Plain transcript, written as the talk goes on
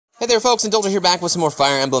Hey there folks, Indulger here back with some more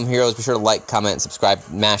Fire Emblem Heroes. Be sure to like, comment, and subscribe.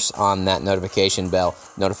 Mash on that notification bell.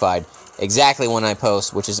 Notified exactly when I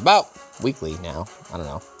post, which is about weekly now. I don't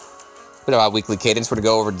know. Bit of a weekly cadence. We're going to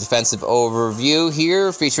go over defensive overview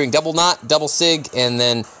here, featuring double Nott, double Sig, and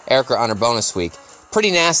then Eirika on her bonus week.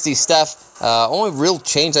 Pretty nasty stuff. Only real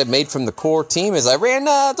change I've made from the core team is I ran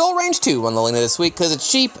dual range 2 on Lilina this week because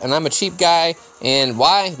it's cheap, and I'm a cheap guy. And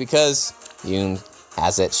why? Because Yune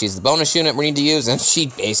has it. She's the bonus unit we need to use, and she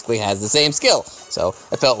basically has the same skill. So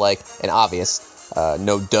it felt like an obvious,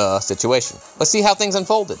 no-duh situation. Let's see how things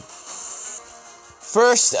unfolded.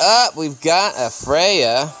 First up, we've got a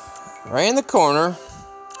Freya right in the corner.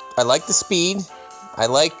 I like the speed. I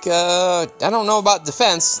like, I don't know about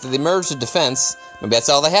defense. They merged the defense. Maybe that's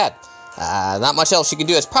all they had. Not much else she can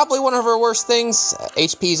do. It's probably one of her worst things.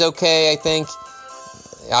 HP's okay, I think.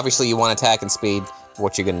 Obviously, you want attack and speed.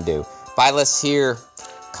 What you're going to do. Byleth here,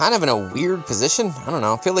 kind of in a weird position. I don't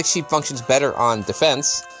know. I feel like she functions better on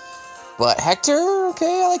defense. But Hector,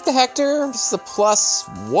 okay, I like the Hector. This is a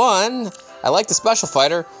 +1. I like the special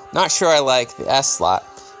fighter. Not sure I like the S slot.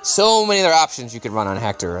 So many other options you could run on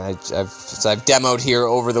Hector. I've demoed here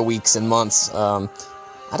over the weeks and months. I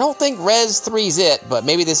don't think Res 3's it, but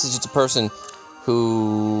maybe this is just a person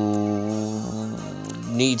who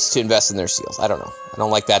needs to invest in their seals. I don't know. I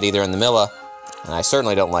don't like that either in the Milla. And I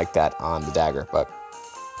certainly don't like that on the dagger, but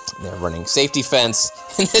they're running safety fence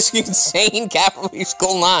in this insane Calvary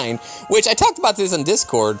Lv 9, which I talked about this on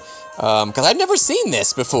Discord, because I've never seen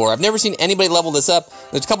this before. I've never seen anybody level this up.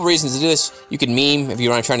 There's a couple reasons to do this. You can meme if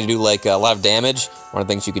you're trying to do like a lot of damage. One of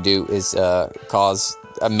the things you could do is cause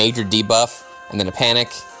a major debuff, and then a panic,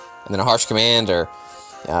 and then a harsh command, or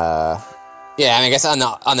yeah, I mean, I guess on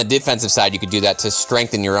the defensive side you could do that to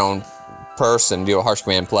strengthen your own person, do a harsh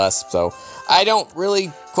command plus. So I don't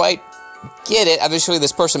really quite get it. Obviously,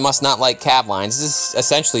 this person must not like cav lines. This is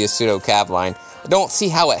essentially a pseudo cav line. I don't see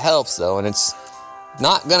how it helps though, and it's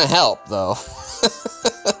not gonna help though.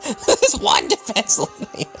 This one defense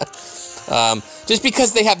line. Just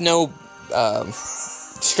because they have no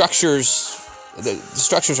structures. The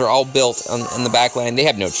structures are all built on the back line. They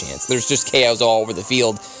have no chance. There's just chaos all over the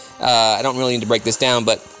field. I don't really need to break this down,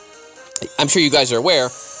 but I'm sure you guys are aware.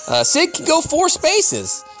 Sig can go 4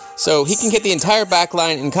 spaces, so he can hit the entire back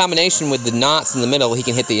line in combination with the knots in the middle. He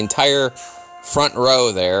can hit the entire front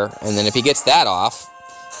row there, and then if he gets that off,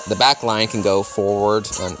 the back line can go forward.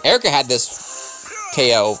 Eirika had this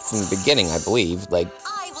KO from the beginning, I believe. Like,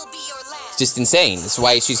 it's just insane. That's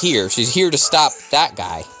why she's here. She's here to stop that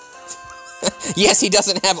guy. Yes, he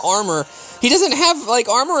doesn't have armor. He doesn't have, like,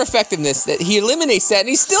 armor effectiveness. That he eliminates that, and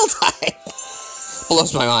he's still dying.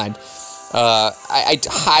 Blows my mind. I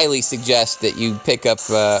highly suggest that you pick up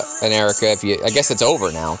an Eirika if you... I guess it's over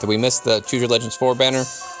now. Did we miss the Choose Your Legends 4 banner?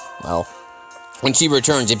 Well, when she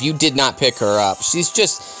returns, if you did not pick her up, she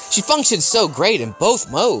functions so great in both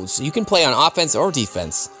modes. You can play on offense or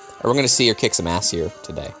defense. And we're going to see her kick some ass here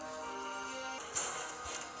today.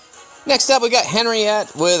 Next up, we got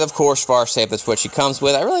Henriette with, of course, Farsape. That's what she comes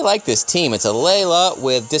with. I really like this team. It's a Layla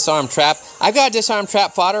with Disarm Trap. I've got a Disarm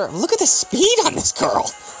Trap fodder. Look at the speed on this girl.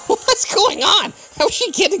 What's going on? How is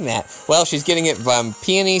she getting that? Well, she's getting it from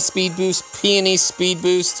Peony Speed Boost, Peony Speed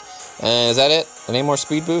Boost. Is that it? Any more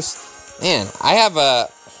Speed Boost? Man, I have a...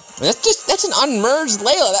 That's an unmerged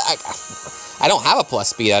Layla. I don't have a plus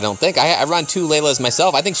speed, I don't think. I run 2 Laylas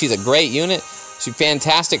myself. I think she's a great unit. She's a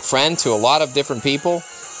fantastic friend to a lot of different people.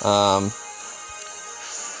 Let's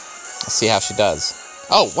see how she does.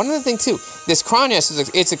 Oh, one other thing too. This Kranya,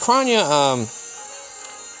 it's a Kranya,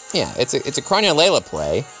 yeah, it's a Kranya Layla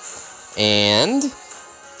play, and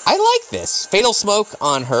I like this. Fatal Smoke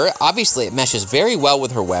on her. Obviously, it meshes very well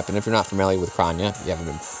with her weapon. If you're not familiar with Kranya, you haven't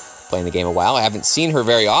been playing the game a while. I haven't seen her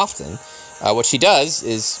very often. What she does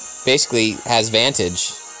is basically has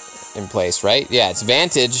Vantage in place, right? Yeah, it's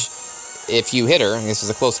Vantage if you hit her. This is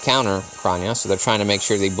a close counter, Kranya, so they're trying to make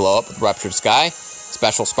sure they blow up with Ruptured Sky.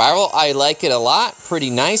 Special Spiral, I like it a lot. Pretty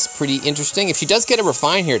nice, pretty interesting. If she does get a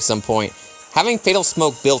Refine here at some point, having Fatal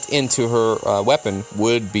Smoke built into her weapon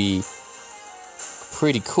would be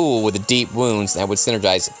pretty cool with the deep wounds. That would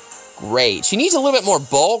synergize great. She needs a little bit more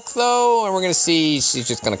bulk, though, and we're going to see she's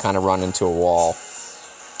just going to kind of run into a wall.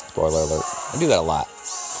 Spoiler alert. I do that a lot.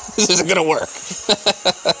 This isn't going to work.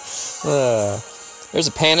 There's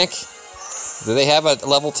a Panic. Do they have a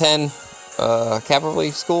level 10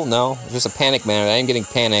 cavalry school? No. There's a Panic man. I am getting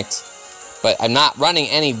panicked. But I'm not running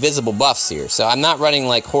any visible buffs here. So I'm not running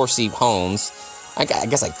like Horsey Hones. I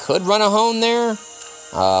guess I could run a Hone there.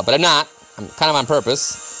 But I'm not. I'm kind of on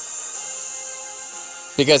purpose.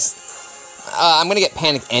 Because I'm going to get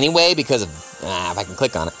panicked anyway because of... if I can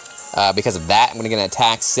click on it. Because of that, I'm going to get an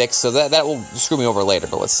attack 6, so that will screw me over later,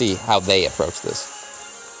 but let's see how they approach this.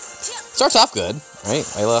 Starts off good, right?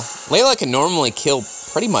 Layla can normally kill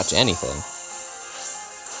pretty much anything.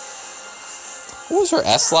 What was her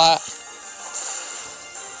S slot?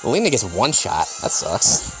 Lilina gets 1 shot. That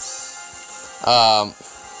sucks.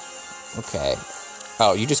 Okay.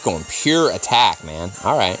 Oh, you're just going pure attack, man.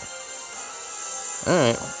 Alright.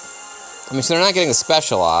 Alright. I mean, so they're not getting the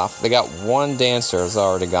special off. They got 1 dancer that's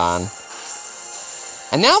already gone.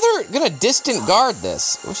 And now they're going to distant guard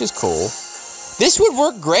this, which is cool. This would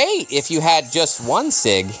work great if you had just 1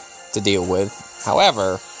 Sig to deal with.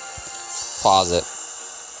 However, pause it.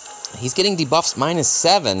 He's getting debuffs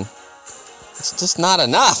 -7. It's just not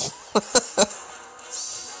enough.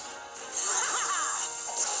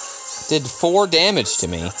 Did 4 damage to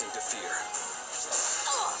me.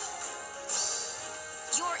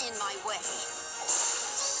 You're in my way.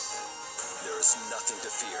 There is nothing to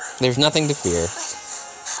fear. There's nothing to fear.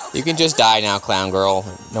 You can just die now, clown girl.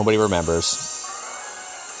 Nobody remembers.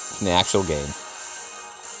 In the actual game.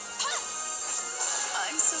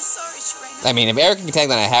 I'm so sorry, Shrena. I mean, if Eirika can take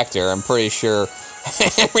down a Hector, I'm pretty sure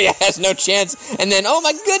Henry has no chance. And then, oh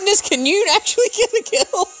my goodness, can you actually get a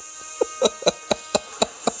kill?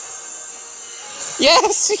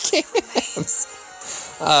 Yes, you can.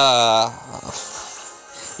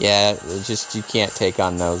 Yeah, it's just you can't take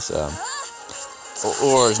on those.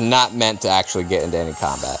 Or is not meant to actually get into any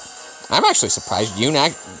combat. I'm actually surprised Yune.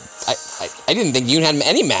 I didn't think Yune had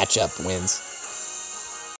any matchup wins.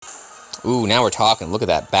 Ooh, now we're talking. Look at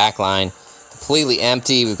that backline. Completely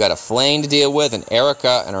empty. We've got a Flame to deal with, and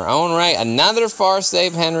Eirika in her own right. Another far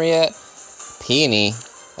save Henriette. Peony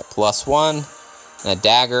at +1. And a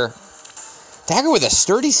dagger. Dagger with a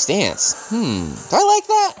sturdy stance. Do I like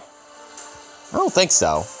that? I don't think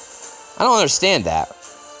so. I don't understand that.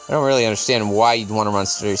 I don't really understand why you'd want to run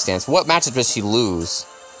sturdy stance. What matchup does she lose?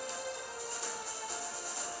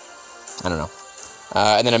 I don't know.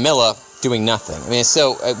 And then Amilla doing nothing. I mean,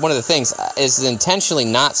 so one of the things is intentionally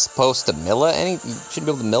not supposed to Milla any. You shouldn't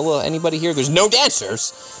be able to Milla anybody here. There's no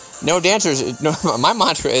dancers. No dancers. No, my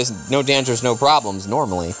mantra is no dancers, no problems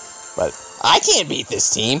normally. But I can't beat this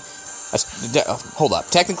team. Hold up.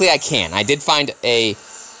 Technically, I can. I did find a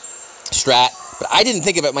strat, but I didn't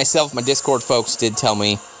think of it myself. My Discord folks did tell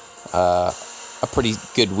me a pretty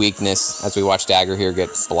good weakness as we watch Dagger here get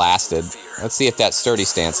blasted. Let's see if that sturdy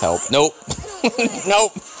stance helped. Nope.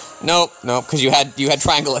 Nope. Nope. Nope. Because you had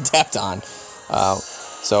Triangle Adept on.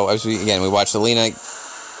 So as we watched Lilina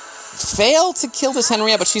fail to kill this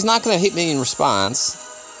Henriette, but she's not going to hit me in response.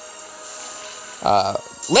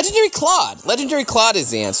 Legendary Claude. Legendary Claude is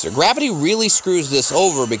the answer. Gravity really screws this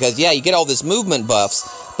over because, yeah, you get all this movement buffs,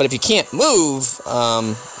 but if you can't move,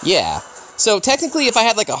 yeah. So technically, if I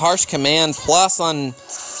had like a harsh command plus on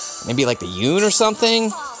maybe like the Yune or something,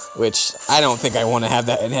 which I don't think I want to have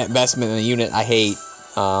that investment in a unit I hate,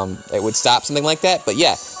 it would stop something like that. But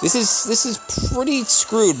yeah, this is pretty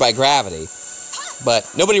screwed by gravity. But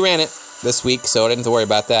nobody ran it this week, so I didn't have to worry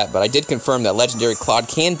about that. But I did confirm that Legendary Claude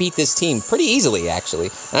can beat this team pretty easily,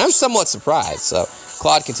 actually. And I was somewhat surprised. So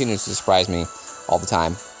Claude continues to surprise me all the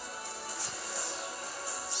time.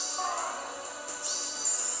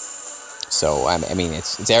 So, I mean,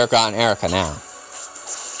 it's Eirika and Eirika now.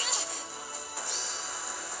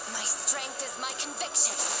 My strength is my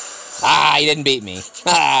conviction. Ah, you didn't beat me.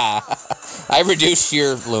 Ah, I reduced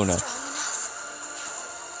your Luna.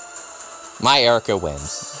 My Eirika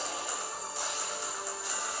wins.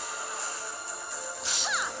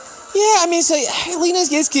 Yeah, I mean, so Lilina's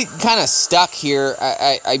get kind of stuck here.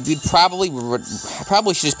 I probably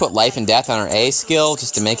should just put Life and Death on her A skill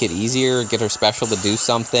just to make it easier, get her special to do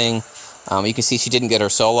something. You can see she didn't get her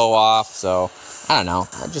solo off, so I don't know.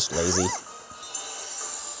 I'm just lazy.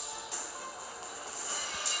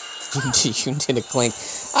 Yune did a clink.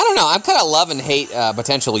 I don't know. I'm kind of love and hate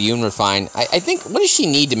potential Yune refine. I think, what does she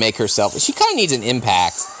need to make herself? She kind of needs an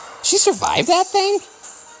impact. She survived that thing?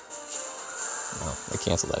 No, they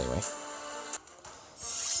canceled that anyway.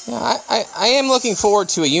 Yeah, I am looking forward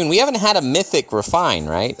to a Yune. We haven't had a mythic refine,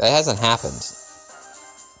 right? That hasn't happened.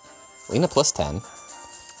 Lilina +10.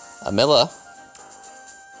 Amilla.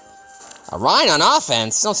 A Rhine on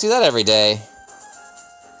offense. Don't see that every day.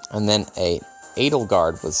 And then a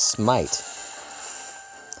Edelgard with Smite.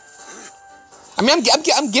 I mean,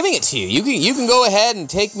 I'm giving it to you. You can go ahead and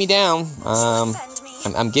take me down.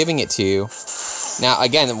 I'm giving it to you. Now,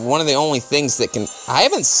 again, one of the only things that can... I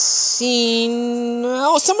haven't seen...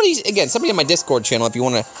 Oh, somebody on my Discord channel, if you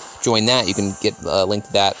want to join that, you can get a link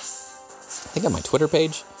to that. I think on my Twitter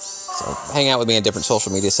page. So hang out with me on different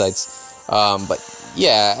social media sites. But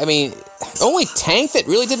Yeah, I mean, the only tank that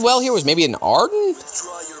really did well here was maybe an Arden?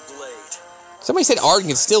 Withdraw your blade. Somebody said Arden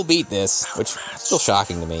can still beat this, which is still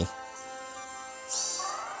shocking to me.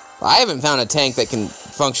 I haven't found a tank that can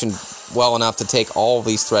function well enough to take all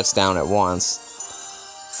these threats down at once.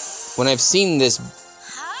 When I've seen this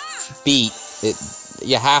beat,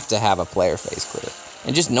 you have to have a player face clear.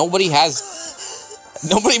 And just nobody really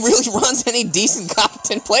runs any decent,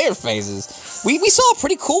 competent player phases. We saw a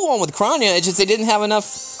pretty cool one with Kranya, it's just they didn't have enough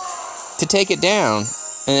to take it down.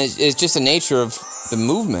 And it's just the nature of the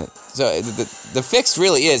movement. So the fix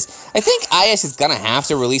really is, I think IS is gonna have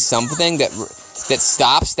to release something that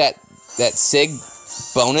stops that Sig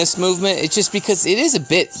bonus movement. It's just because it is a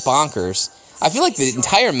bit bonkers. I feel like the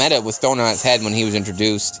entire meta was thrown on its head when he was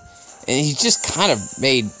introduced, and he just kind of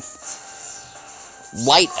made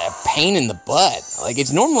light a pain in the butt. Like,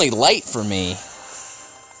 it's normally light for me.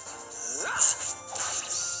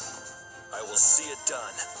 I will see it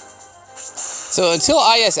done. So until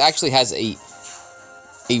IS actually has a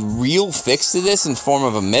real fix to this in form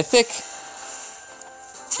of a mythic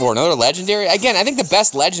or another legendary, again, I think the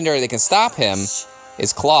best legendary that can stop him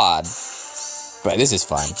is Claude. But this is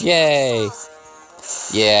fun. Yay.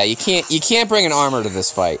 Yeah, you can't bring an armor to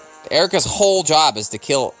this fight. Eirika's whole job is to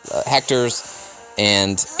kill Hector's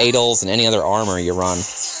and Edel's and any other armor you run. Time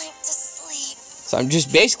to sleep. So I'm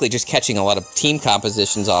just basically just catching a lot of team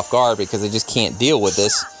compositions off guard because they just can't deal with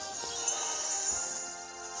this.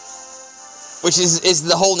 Which is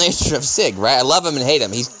the whole nature of Sig, right? I love him and hate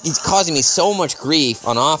him. He's causing me so much grief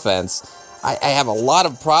on offense. I have a lot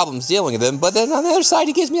of problems dealing with him, but then on the other side,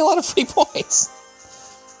 he gives me a lot of free points.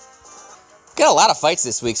 Got a lot of fights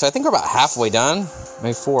this week, so I think we're about halfway done.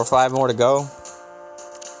 Maybe 4 or 5 more to go.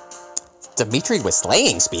 Dimitri with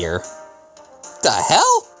Slaying Spear? The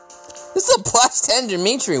hell? This is a +10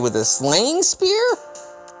 Dimitri with a Slaying Spear?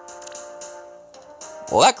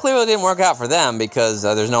 Well, that clearly didn't work out for them because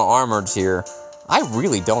there's no armored here. I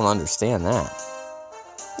really don't understand that.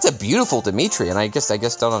 It's a beautiful Dimitri, and I guess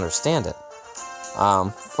don't understand it.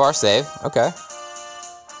 Far save. Okay.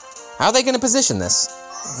 How are they going to position this?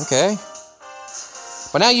 Okay.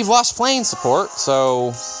 But now you've lost flame support,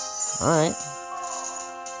 so... Alright.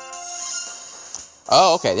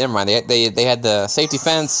 Oh, okay, never mind. They had the safety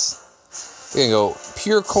fence. They're going to go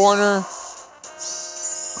pure corner.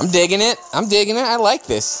 I'm digging it. I like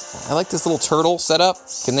this. I like this little turtle setup.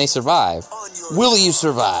 Can they survive? Will you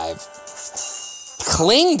survive?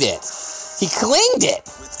 Clinged it. He clinged it.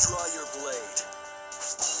 Withdraw your blade.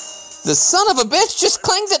 The son of a bitch just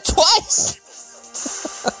clinged it twice.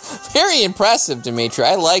 Very impressive, Dimitri.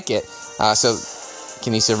 I like it. So,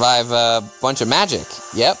 can he survive a bunch of magic?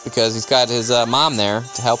 Yep, because he's got his mom there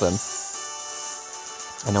to help him.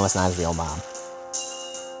 I know it's not his real mom.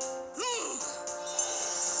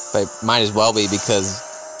 But it might as well be because...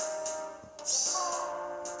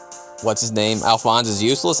 What's his name? Alphonse is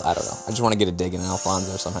useless? I don't know. I just want to get a dig in Alphonse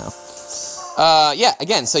there somehow. Yeah,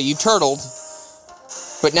 again, so you turtled.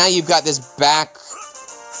 But now you've got this back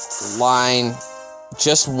line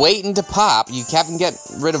just waiting to pop. You haven't get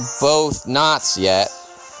rid of both Notts yet.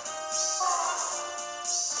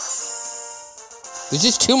 There's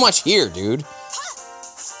just too much here, dude.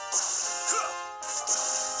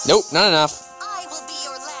 Nope, not enough. I will be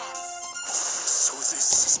your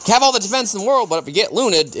lance. You have all the defense in the world, but if you get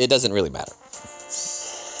Luned, it doesn't really matter.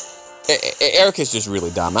 Eirika's just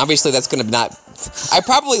really dumb. Obviously, that's going to not... I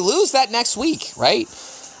probably lose that next week, right?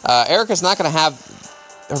 Eirika's not going to have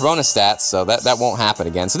her bonus stats, so that won't happen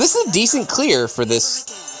again. So this is a decent clear for this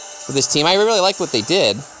team. I really like what they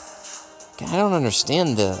did. I don't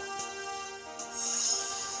understand the...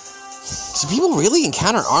 Do people really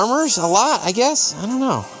encounter armors a lot, I guess? I don't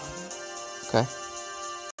know. Okay.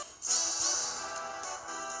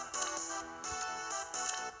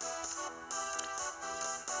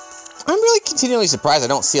 I'm really continually surprised I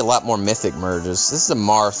don't see a lot more mythic merges. This is a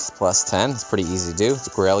Marth +10. It's pretty easy to do. It's a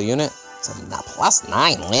Grail unit. It's a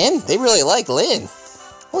 +9 Lin? They really like Lin.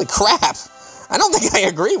 Holy crap. I don't think I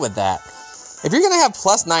agree with that. If you're going to have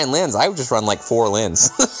 +9 Lins, I would just run like 4 Lins.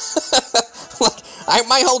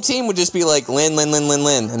 My whole team would just be like Lin,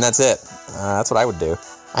 and that's it. That's what I would do.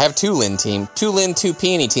 I have 2 Lin team. 2 Lin, 2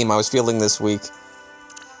 Peony team I was fielding this week.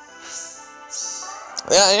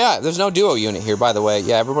 Yeah, there's no duo unit here, by the way.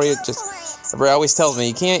 Yeah, everybody always tells me,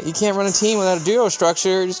 you can't run a team without a duo structure.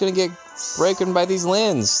 You're just going to get broken by these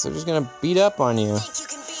Lins. They're just going to beat up on you. Think you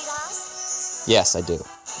can beat us? Yes, I do.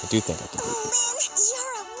 I do think I can beat you. Lin,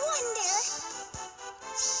 you're a wonder.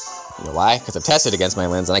 You know why? Because I've tested against my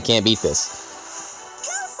Lins, and I can't beat this.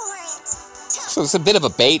 Go for it. So it's a bit of a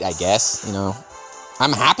bait, I guess, you know.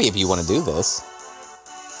 I'm happy if you want to do this.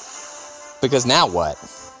 Because now what?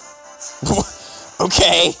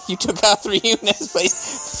 Okay, you took out 3 units,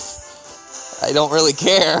 but I don't really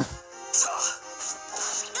care.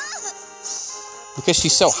 Because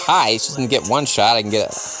she's so high, she's gonna get 1 shot. I can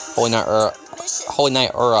get Holy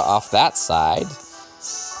Knight Ura off that side.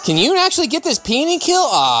 Can you actually get this peony kill?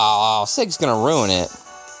 Oh, Sig's gonna ruin it.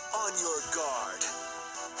 On your guard.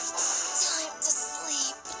 Time to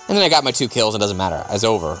sleep. And then I got my 2 kills, it doesn't matter. It's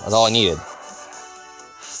over. That's all I needed.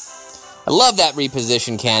 I love that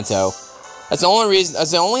reposition Kanto. That's the only reason,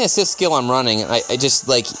 that's the only assist skill I'm running. I just,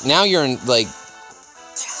 like, now you're in, like,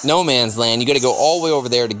 no man's land. You gotta go all the way over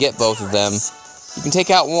there to get both of them. You can take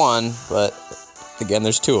out 1, but, again,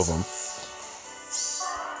 there's 2 of them.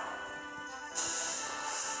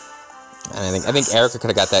 And I think Eirika could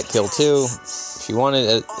have got that kill, too, if she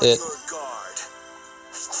wanted it.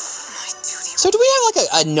 So do we have,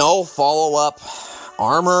 like, a no follow-up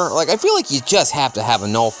armor? Like, I feel like you just have to have a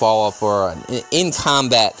no follow-up or an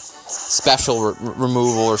in-combat special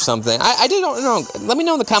removal or something. I don't know. Let me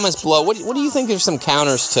know in the comments below. What do you think are some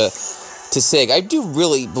counters to Sig? I do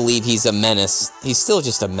really believe he's a menace. He's still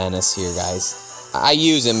just a menace here, guys. I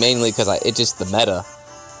use him mainly because it's just the meta,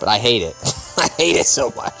 but I hate it. I hate it so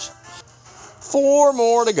much. 4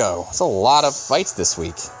 more to go. It's a lot of fights this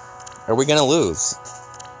week. Are we gonna lose?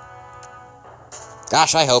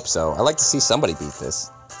 Gosh, I hope so. I'd like to see somebody beat this.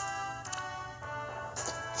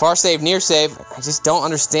 Far save, near save. I just don't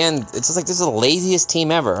understand. It's just like this is the laziest team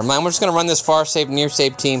ever. I'm just going to run this far save, near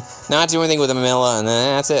save team, not do anything with Amila, and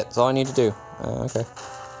then that's it. That's all I need to do. Okay.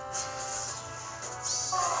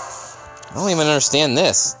 I don't even understand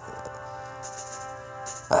this.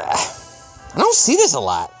 I don't see this a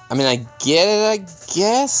lot. I mean, I get it, I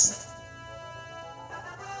guess.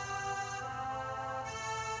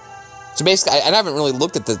 So basically, I haven't really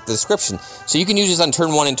looked at the description. So you can use this on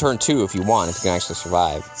turn 1 and turn 2 if you want, if you can actually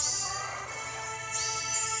survive.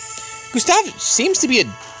 Gustav seems to be a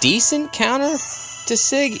decent counter to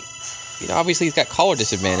Sig. You know, obviously he's got color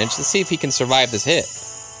disadvantage. Let's see if he can survive this hit.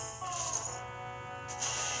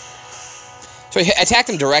 So he attacked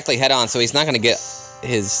him directly head on, so he's not going to get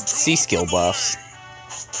his C skill buffs.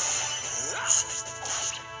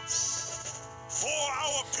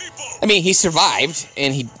 I mean, he survived,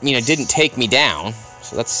 and he, didn't take me down,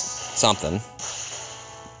 so that's something.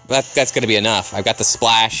 But that's going to be enough. I've got the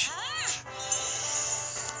splash.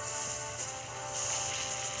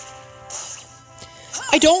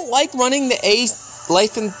 I don't like running the A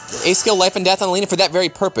skill life and death on Lilina for that very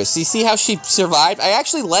purpose. You see how she survived? I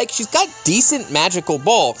actually like, she's got decent magical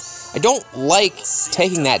bulk. I don't like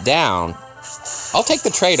taking that down. I'll take the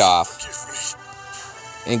trade-off.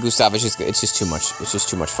 And Gustav, it's just too much. It's just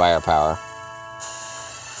too much firepower.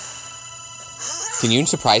 Can Yune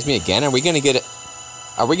surprise me again? Are we gonna get it?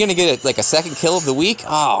 Are we gonna get like a second kill of the week?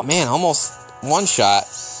 Oh man, almost 1 shot.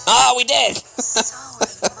 Oh, we did.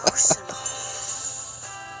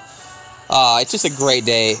 Oh, it's just a great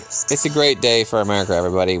day. It's a great day for America,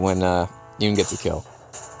 everybody, when Yune gets a kill.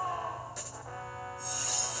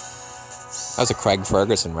 That was a Craig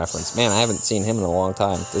Ferguson reference. Man, I haven't seen him in a long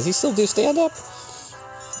time. Does he still do stand-up?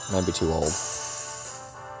 Might be too old.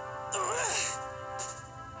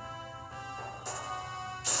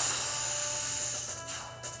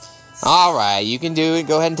 Alright, you can do it.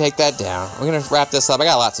 Go ahead and take that down. We're going to wrap this up. I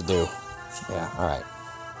got a lot to do. Yeah, alright.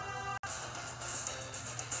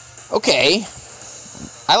 Okay.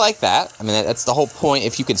 I like that. I mean, that's the whole point.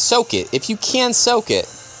 If you can soak it. If you can soak it.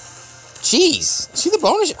 Jeez. See the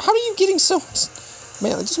bonus? How are you getting so much?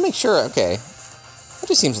 Man, just make sure. Okay. That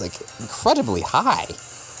just seems like incredibly high.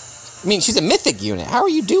 I mean, she's a mythic unit. How are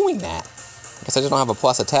you doing that? I guess I just don't have a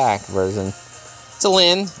plus attack version. It's a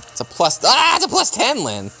Lin. It's a plus... Ah, it's a plus 10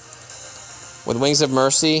 Lin. With Wings of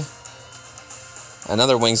Mercy.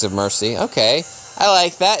 Another Wings of Mercy. Okay. I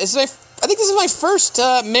like that. I think this is my first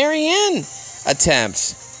Marianne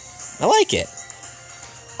attempt. I like it.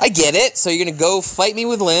 I get it. So you're going to go fight me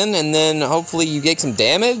with Lin, and then hopefully you get some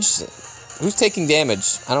damage. Who's taking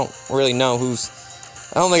damage? I don't really know who's...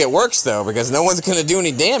 I don't think it works, though, because no one's going to do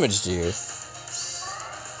any damage to you.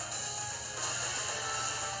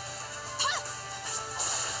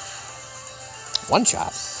 One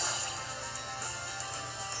shot.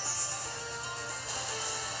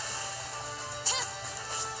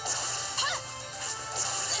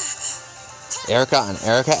 Eirika on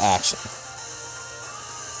Eirika action.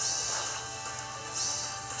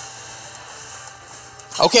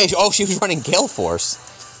 Okay, oh, she was running Galeforce.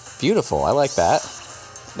 Beautiful, I like that.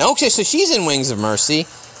 Okay, so she's in Wings of Mercy.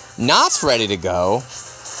 Nott's ready to go.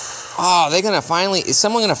 Oh, they're gonna finally... Is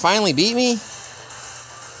someone gonna finally beat me?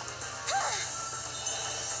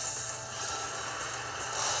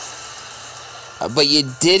 But you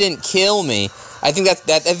didn't kill me. I think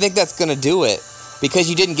that's gonna do it. Because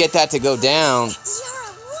you didn't get that to go down. You're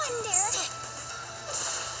a wonder.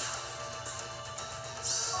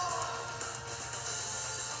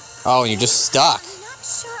 Oh, and you're just stuck. I'm not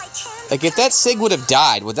sure I can. Like, if that Sig would have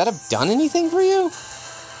died, would that have done anything for you?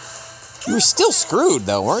 You were still screwed,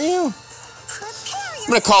 though, weren't you? I'm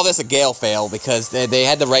gonna call this a Gale fail, because they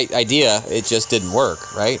had the right idea, it just didn't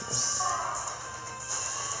work, right?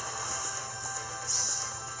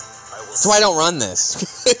 That's why I don't run this,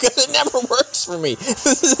 because it never works for me.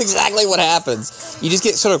 This is exactly what happens. You just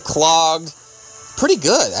get sort of clogged. Pretty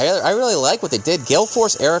good. I really like what they did.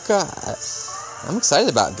 Galeforce Eirika. I'm excited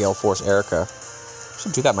about Galeforce Eirika. I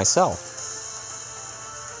should do that myself.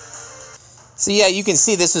 So yeah, you can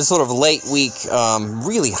see this is sort of late week,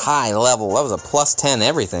 really high level. That was a +10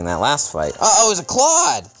 everything, that last fight. Oh, it was a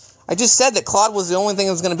Claude! I just said that Claude was the only thing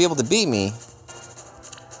that was going to be able to beat me.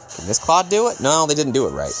 Can this Claude do it? No, they didn't do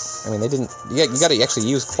it right. I mean, they didn't... You got to actually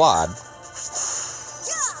use Claude.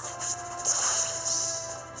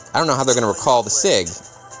 I don't know how they're going to recall the Sig.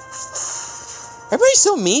 Everybody's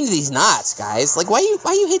so mean to these Notts, guys. Like, why you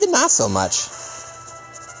hate the Notts so much?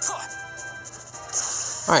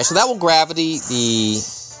 Alright, so that will gravity the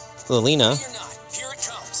Lilina.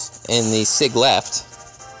 And the Sig left.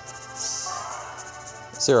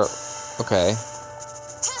 0. Okay.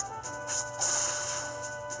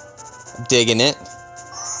 Digging it.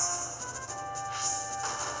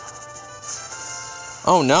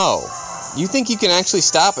 Oh no. You think you can actually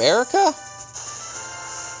stop Eirika?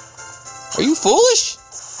 Are you foolish?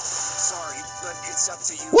 Sorry, but it's up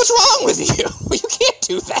to you. What's wrong with you? You can't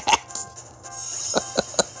do that.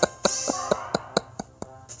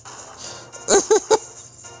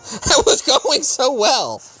 That was going so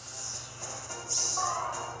well.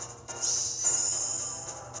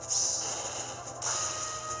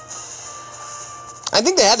 I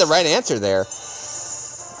think they had the right answer there.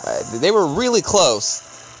 They were really close.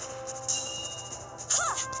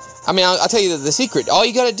 I mean, I'll tell you the secret. All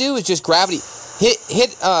you gotta do is just gravity.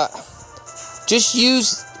 Just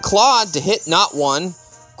use Claude to hit Nott 1,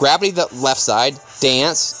 gravity the left side,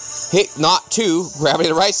 dance, hit Nott 2, gravity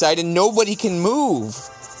the right side, and nobody can move.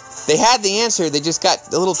 They had the answer, they just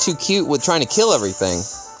got a little too cute with trying to kill everything.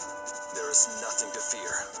 There is nothing to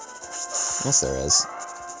fear. Yes, there is.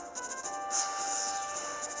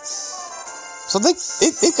 So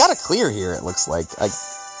they've got a clear here, it looks like.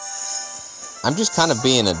 I'm just kind of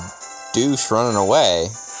being a douche running away.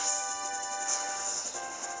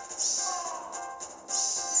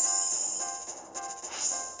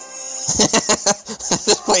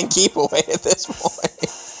 Just playing keep away at this point.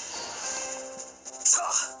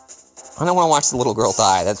 I don't want to watch the little girl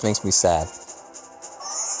die. That makes me sad.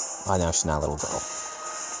 Oh, no, she's not a little girl.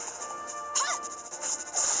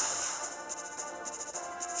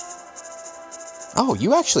 Oh,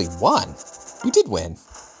 you actually won. You did win.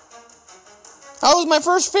 That was my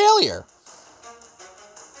first failure.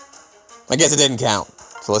 I guess it didn't count.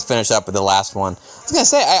 So let's finish up with the last one. I was going to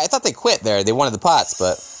say, I thought they quit there. They wanted the pots,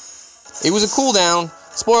 but it was a cooldown.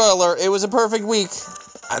 Spoiler alert, it was a perfect week.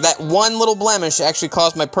 That one little blemish actually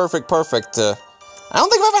caused my perfect to... I don't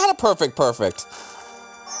think I've ever had a perfect.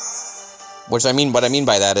 What I mean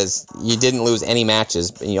by that is, you didn't lose any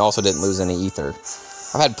matches, and you also didn't lose any ether.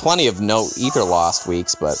 I've had plenty of no ether lost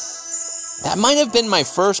weeks, but that might have been my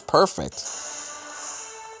first perfect.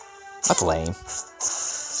 That's lame.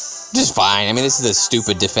 Just fine. I mean, this is a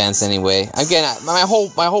stupid defense anyway. Again, my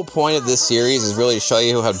whole point of this series is really to show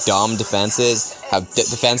you how dumb defense is, how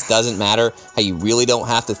defense doesn't matter, how you really don't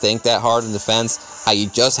have to think that hard in defense, how you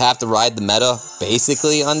just have to ride the meta,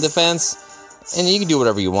 basically, on defense, and you can do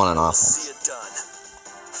whatever you want on offense.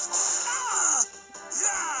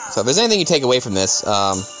 So if there's anything you take away from this,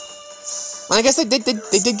 I guess they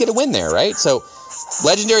did get a win there, right? So,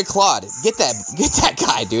 Legendary Claude, get that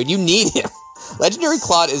guy, dude. You need him. Legendary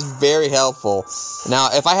Claude is very helpful. Now,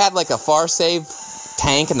 if I had like a far save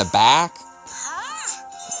tank in the back,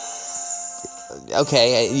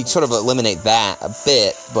 okay, you sort of eliminate that a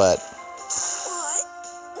bit, but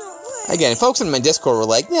again, folks in my Discord were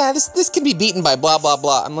like, yeah, this can be beaten by blah, blah,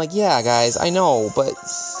 blah. I'm like, yeah, guys, I know, but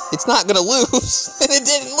it's not going to lose. And it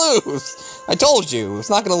didn't lose. I told you, it's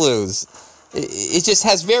not going to lose. It just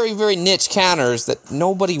has very, very niche counters that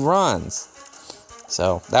nobody runs.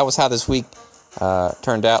 So, that was how this week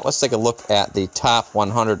turned out. Let's take a look at the top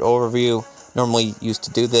 100 overview. Normally used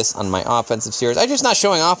to do this on my offensive series. I'm just not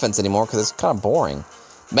showing offense anymore because it's kind of boring.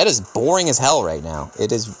 Meta's boring as hell right now.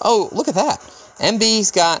 It is... Oh, look at that.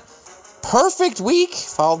 MB's got perfect week,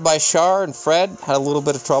 followed by Char and Fred. Had a little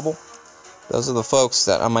bit of trouble. Those are the folks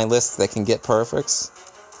that on my list that can get perfects.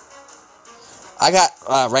 I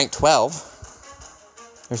got rank 12.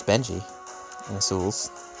 There's Benji and Souls.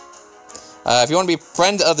 If you want to be a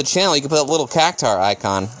friend of the channel, you can put that little cactar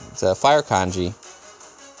icon. It's a fire kanji.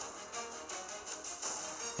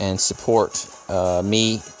 And support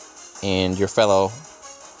me and your fellow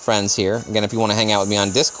friends here. Again, if you want to hang out with me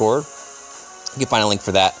on Discord, you can find a link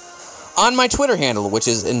for that on my Twitter handle, which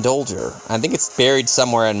is Indulger. I think it's buried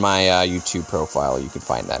somewhere in my YouTube profile. You can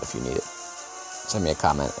find that if you need it. Send me a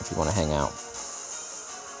comment if you want to hang out.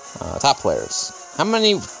 Top players. How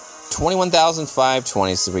many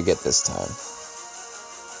 21,520s did we get this time?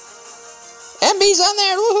 MB's on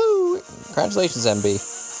there! Woohoo! Congratulations, MB.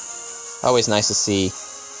 Always nice to see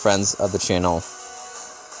friends of the channel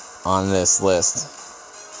on this list.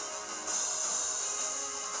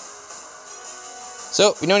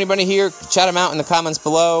 So, if you know anybody here, chat them out in the comments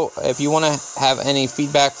below. If you want to have any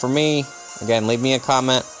feedback for me, again, leave me a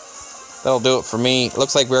comment. That'll do it for me. It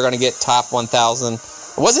looks like we're going to get top 1,000.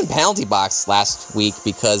 I wasn't penalty box last week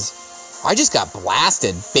because I just got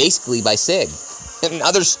blasted, basically, by Sig. And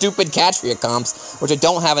other stupid Catria comps, which I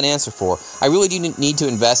don't have an answer for. I really do need to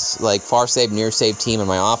invest, like, far save, near save team in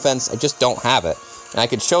my offense. I just don't have it. And I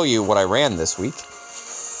could show you what I ran this week.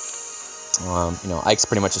 You know, Ike's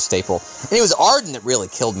pretty much a staple. And it was Arden that really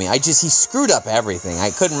killed me. He screwed up everything.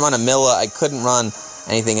 I couldn't run a Milla. I couldn't run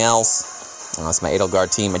anything else. That's my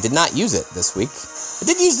Edelgard team. I did not use it this week. I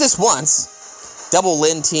did use this once. Double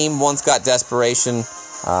Lin team. One's got Desperation.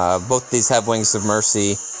 Both these have Wings of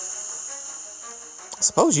Mercy. I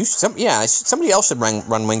suppose you should, somebody else should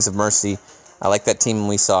run Wings of Mercy. I like that team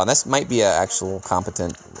we saw. And this might be an actual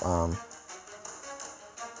competent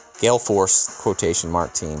Galeforce quotation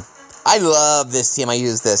mark team. I love this team. I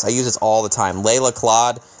use this. I use this all the time. Layla,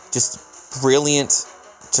 Claude, just brilliant.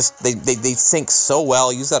 Just they sync so well.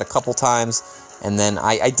 I used that a couple times. And then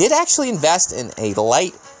I did actually invest in a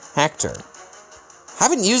light Hector.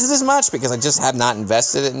 Haven't used it as much because I just have not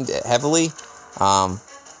invested in it heavily.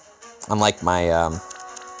 Unlike my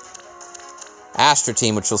Astra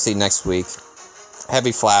team, which you'll see next week.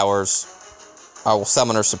 Heavy Flowers. I will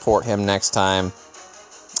summon or support him next time.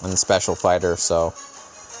 And the Special Fighter. So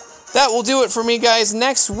that will do it for me, guys.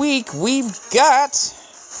 Next week, we've got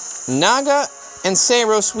Naga and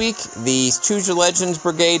Saros week. The Choose Your Legends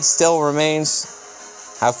Brigade still remains.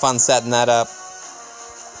 Have fun setting that up.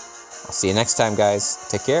 I'll see you next time, guys.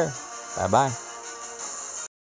 Take care. Bye-bye.